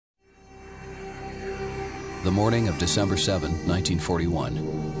The morning of December 7,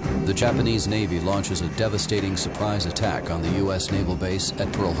 1941, the Japanese Navy launches a devastating surprise attack on the U.S. naval base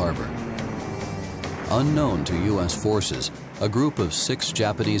at Pearl Harbor. Unknown to U.S. forces, a group of 6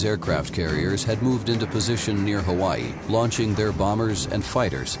 Japanese aircraft carriers had moved into position near Hawaii, launching their bombers and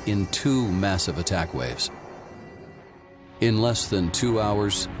fighters in 2 massive attack waves. In less than 2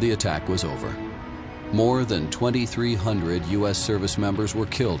 hours, the attack was over. More than 2,300 U.S. service members were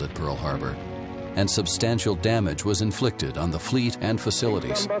killed at Pearl Harbor, and substantial damage was inflicted on the fleet and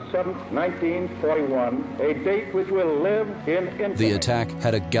facilities. December 7, 1941, a date which will live in infamy. The attack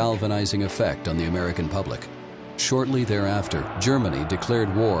had a galvanizing effect on the American public. Shortly thereafter, Germany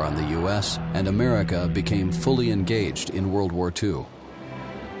declared war on the U.S., and America became fully engaged in World War II.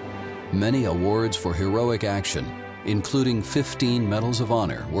 Many awards for heroic action, including 15 Medals of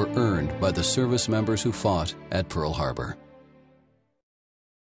Honor, were earned by the service members who fought at Pearl Harbor.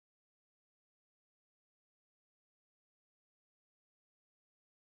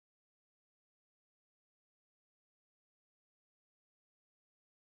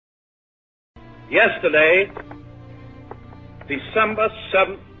 Yesterday, December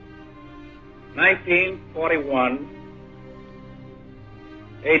 7th, 1941,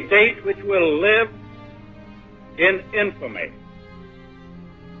 a date which will live in infamy.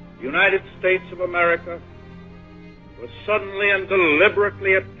 The United States of America was suddenly and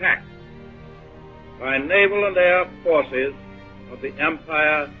deliberately attacked by naval and air forces of the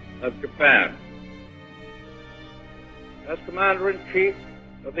Empire of Japan. As Commander-in-Chief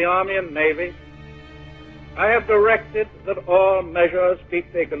of the Army and Navy, I have directed that all measures be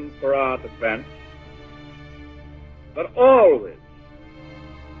taken for our defense, but always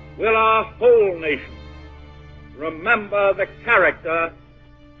will our whole nation remember the character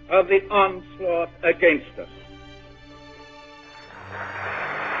of the onslaught against us.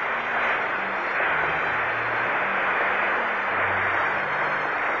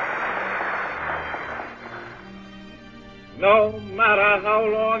 No matter how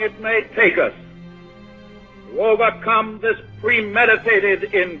long it may take us to overcome this premeditated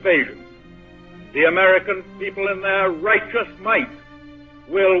invasion, the American people in their righteous might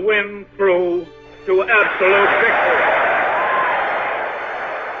will win through to absolute victory.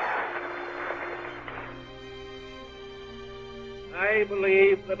 I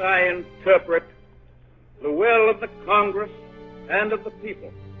believe that I interpret the will of the Congress and of the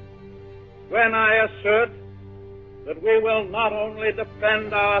people when I assert that we will not only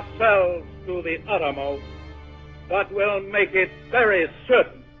defend ourselves to the uttermost, but will make it very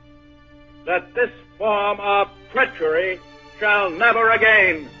certain that this form of treachery shall never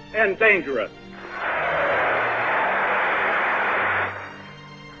again endanger us.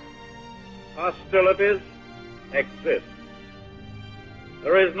 Hostilities exist.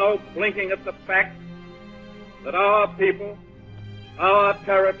 There is no blinking at the fact that our people, our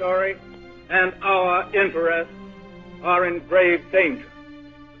territory, and our interests are in grave danger.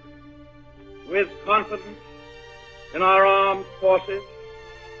 With confidence in our armed forces,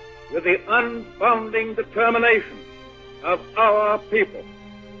 with the unbounding determination of our people,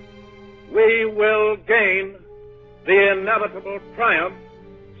 we will gain the inevitable triumph,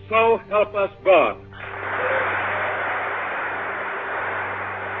 so help us God.